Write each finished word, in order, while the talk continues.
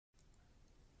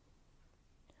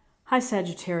Hi,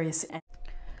 Sagittarius.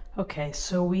 Okay,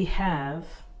 so we have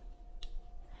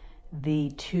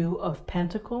the Two of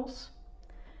Pentacles,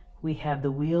 we have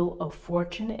the Wheel of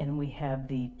Fortune, and we have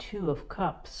the Two of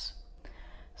Cups.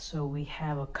 So we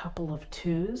have a couple of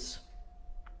twos.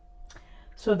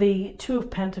 So the Two of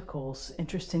Pentacles,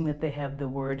 interesting that they have the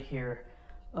word here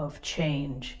of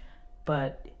change,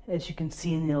 but as you can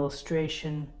see in the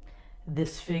illustration,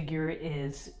 this figure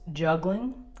is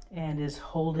juggling and is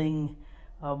holding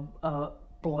a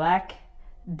black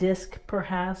disc,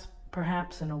 perhaps,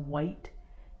 and a white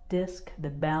disc,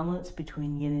 the balance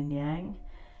between yin and yang.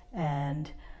 And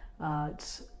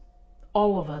it's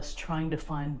all of us trying to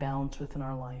find balance within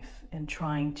our life and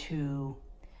trying to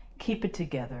keep it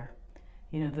together.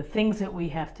 You know, the things that we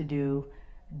have to do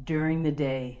during the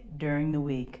day, during the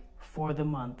week, for the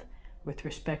month, with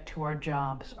respect to our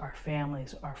jobs, our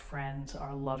families, our friends,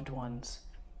 our loved ones,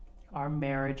 our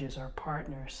marriages, our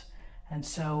partners. And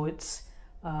so it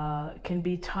can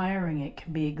be tiring, it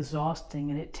can be exhausting,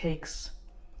 and it takes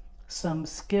some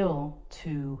skill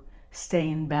to stay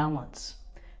in balance.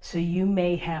 So you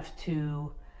may have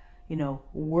to,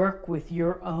 work with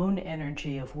your own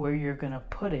energy of where you're going to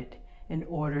put it in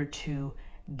order to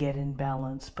get in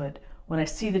balance. But when I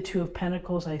see the Two of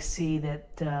Pentacles, I see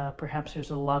that perhaps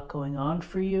there's a lot going on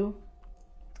for you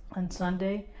on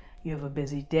Sunday. You have a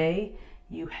busy day,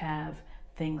 you have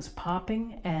things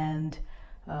popping, and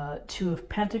Two of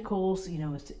Pentacles,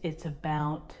 it's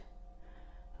about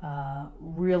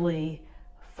really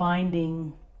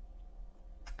finding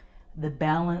the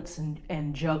balance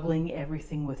and juggling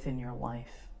everything within your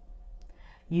life.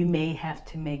 You may have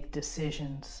to make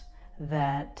decisions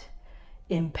that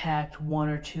impact one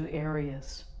or two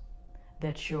areas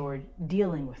that you're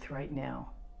dealing with right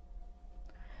now.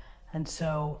 And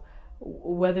so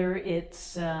whether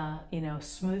it's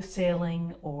smooth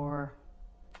sailing or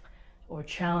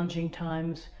challenging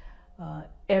times,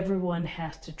 everyone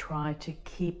has to try to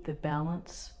keep the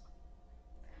balance.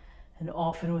 And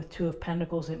often with Two of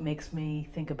Pentacles, it makes me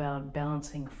think about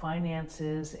balancing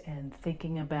finances and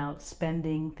thinking about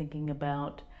spending, thinking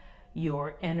about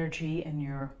your energy and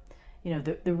your,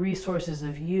 the resources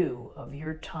of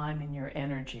your time and your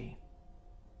energy.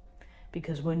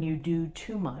 Because when you do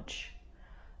too much,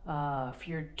 if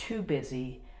you're too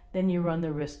busy, then you run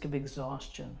the risk of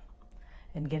exhaustion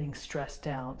and getting stressed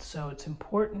out. So it's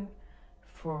important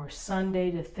for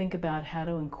Sunday to think about how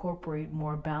to incorporate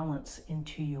more balance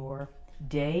into your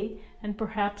day and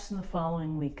perhaps in the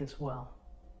following week as well.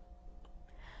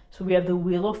 So we have the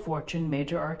Wheel of Fortune,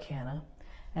 Major Arcana,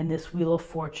 and this Wheel of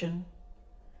Fortune,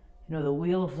 the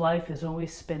wheel of life is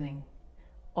always spinning,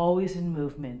 always in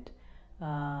movement.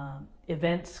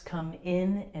 Events come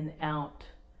in and out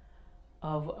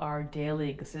of our daily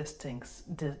existence,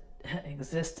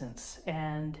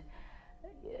 and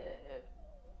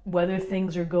whether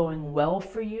things are going well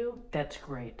for you, that's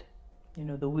great.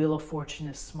 The Wheel of Fortune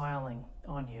is smiling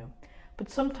on you.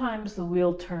 But sometimes the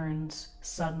wheel turns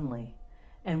suddenly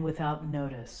and without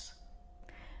notice.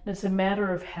 And it's a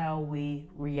matter of how we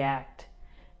react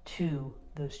to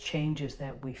those changes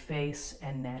that we face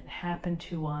and that happen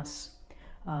to us.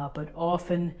 But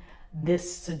often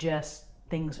this suggests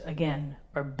things, again,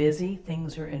 are busy,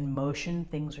 things are in motion,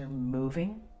 things are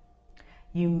moving.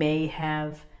 You may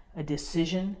have a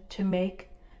decision to make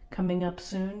coming up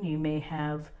soon. You may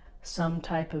have some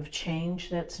type of change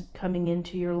that's coming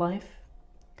into your life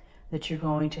that you're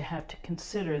going to have to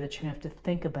consider, that you have to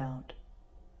think about.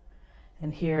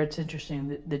 And here it's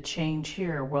interesting, the change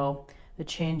here, well, the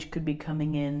change could be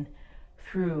coming in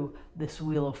through this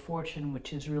Wheel of Fortune,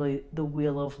 which is really the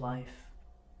wheel of life.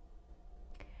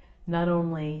 Not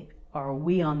only are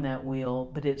we on that wheel,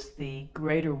 but it's the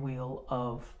greater wheel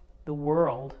of the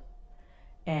world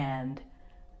and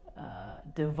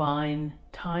divine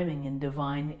timing and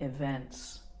divine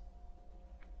events.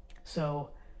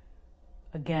 So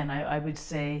again, I would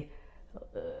say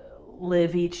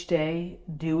live each day,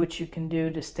 do what you can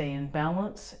do to stay in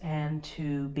balance and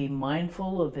to be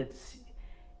mindful of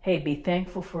be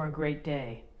thankful for a great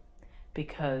day,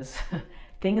 because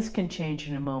things can change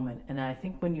in a moment. And I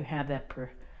think when you have that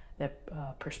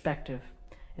perspective,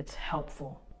 it's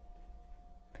helpful.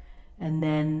 And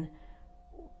then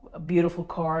a beautiful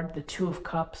card, the Two of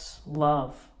Cups,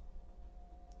 love.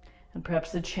 And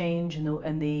perhaps the change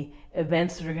and the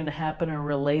events that are going to happen are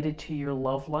related to your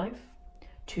love life,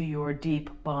 to your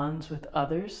deep bonds with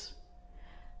others.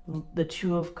 The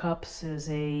Two of Cups is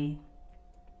a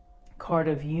card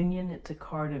of union. It's a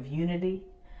card of unity,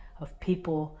 of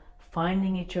people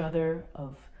finding each other,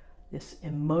 of this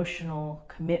emotional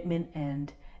commitment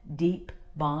and deep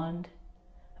bond,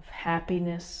 of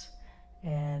happiness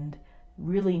and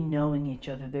really knowing each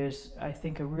other. There's, I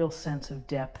think, a real sense of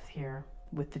depth here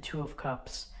with the Two of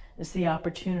Cups. It's the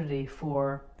opportunity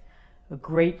for a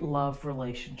great love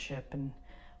relationship, and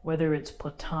whether it's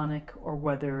platonic or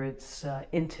whether it's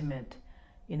intimate,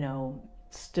 you know,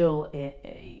 still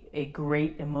a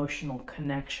great emotional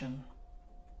connection.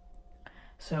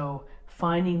 So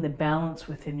finding the balance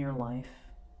within your life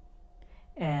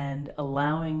and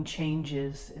allowing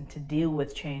changes and to deal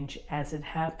with change as it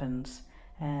happens,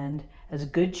 and as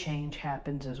good change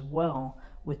happens as well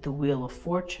with the Wheel of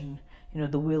Fortune. You know,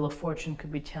 the Wheel of Fortune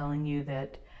could be telling you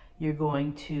that you're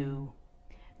going to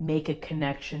make a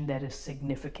connection that is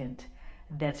significant,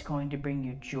 that's going to bring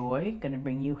you joy, going to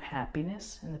bring you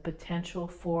happiness, and the potential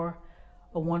for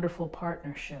a wonderful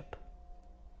partnership.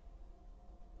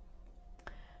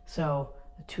 So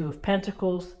the Two of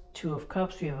Pentacles, Two of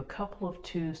Cups, we have a couple of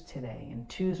twos today, and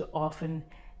twos often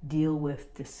deal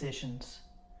with decisions,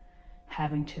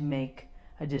 having to make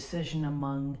a decision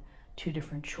among two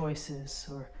different choices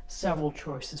or several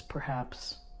choices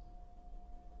perhaps.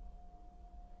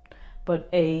 But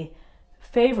a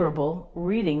favorable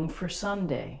reading for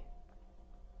Sunday.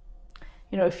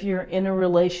 You know, if you're in a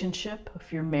relationship,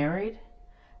 if you're married,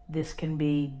 this can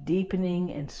be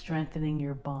deepening and strengthening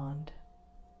your bond.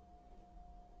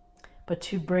 But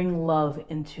to bring love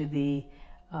into the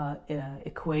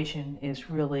equation is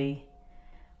really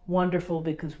wonderful,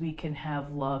 because we can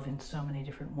have love in so many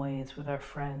different ways with our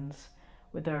friends,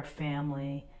 with our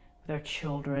family, with our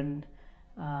children,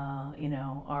 you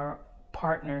know, our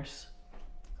partners.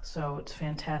 So it's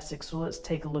fantastic. So let's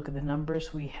take a look at the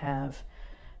numbers. We have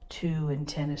 2 and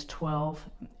 10 is 12,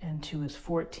 and 2 is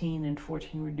 14, and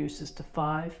 14 reduces to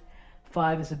 5.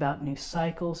 5 is about new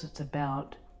cycles. It's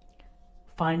about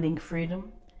finding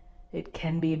freedom. It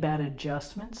can be about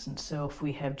adjustments, and so if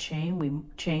we have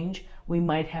change, we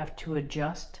might have to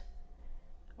adjust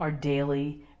our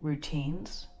daily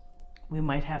routines. We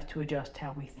might have to adjust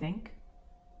how we think.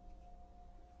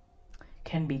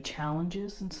 Can be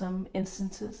challenges in some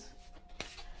instances.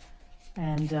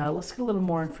 And let's get a little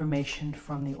more information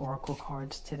from the Oracle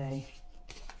cards today.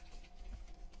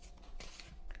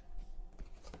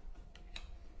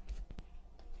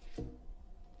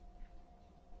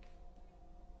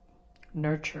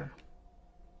 Nurture.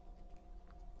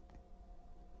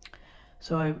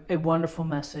 So a wonderful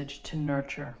message to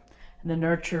nurture. And the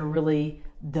nurture really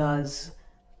does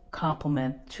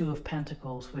complement Two of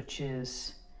Pentacles, which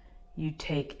is you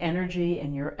take energy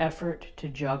and your effort to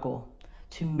juggle,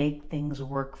 to make things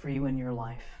work for you in your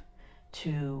life,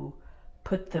 to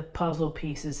put the puzzle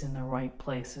pieces in the right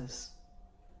places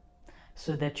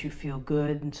so that you feel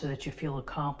good and so that you feel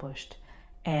accomplished.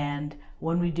 And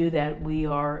when we do that, we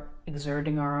are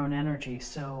exerting our own energy.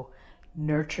 So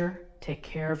nurture, take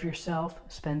care of yourself,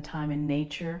 spend time in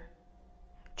nature,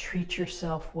 treat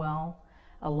yourself well,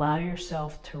 allow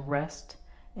yourself to rest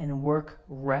and work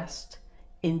rest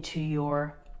into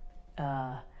your,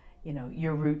 you know,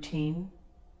 your routine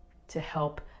to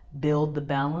help build the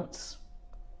balance.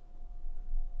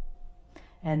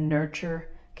 And nurture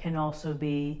can also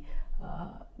be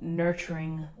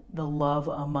nurturing the love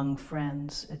among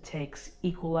friends. It takes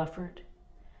equal effort,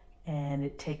 and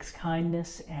it takes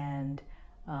kindness, and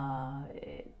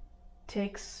it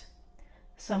takes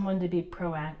someone to be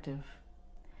proactive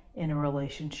in a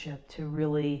relationship, to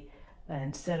really,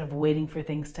 instead of waiting for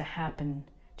things to happen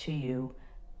to you,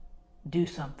 do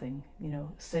something, you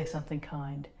know, say something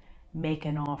kind, make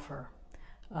an offer,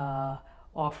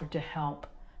 offer to help.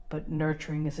 But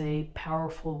nurturing is a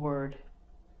powerful word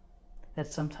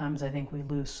that sometimes I think we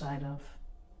lose sight of.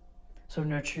 So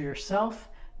nurture yourself,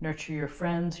 nurture your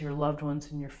friends, your loved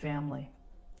ones, and your family.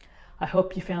 I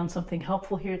hope you found something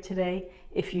helpful here today.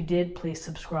 If you did, please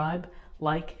subscribe,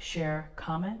 like, share,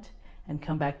 comment, and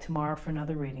come back tomorrow for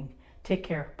another reading. Take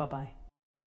care. Bye-bye.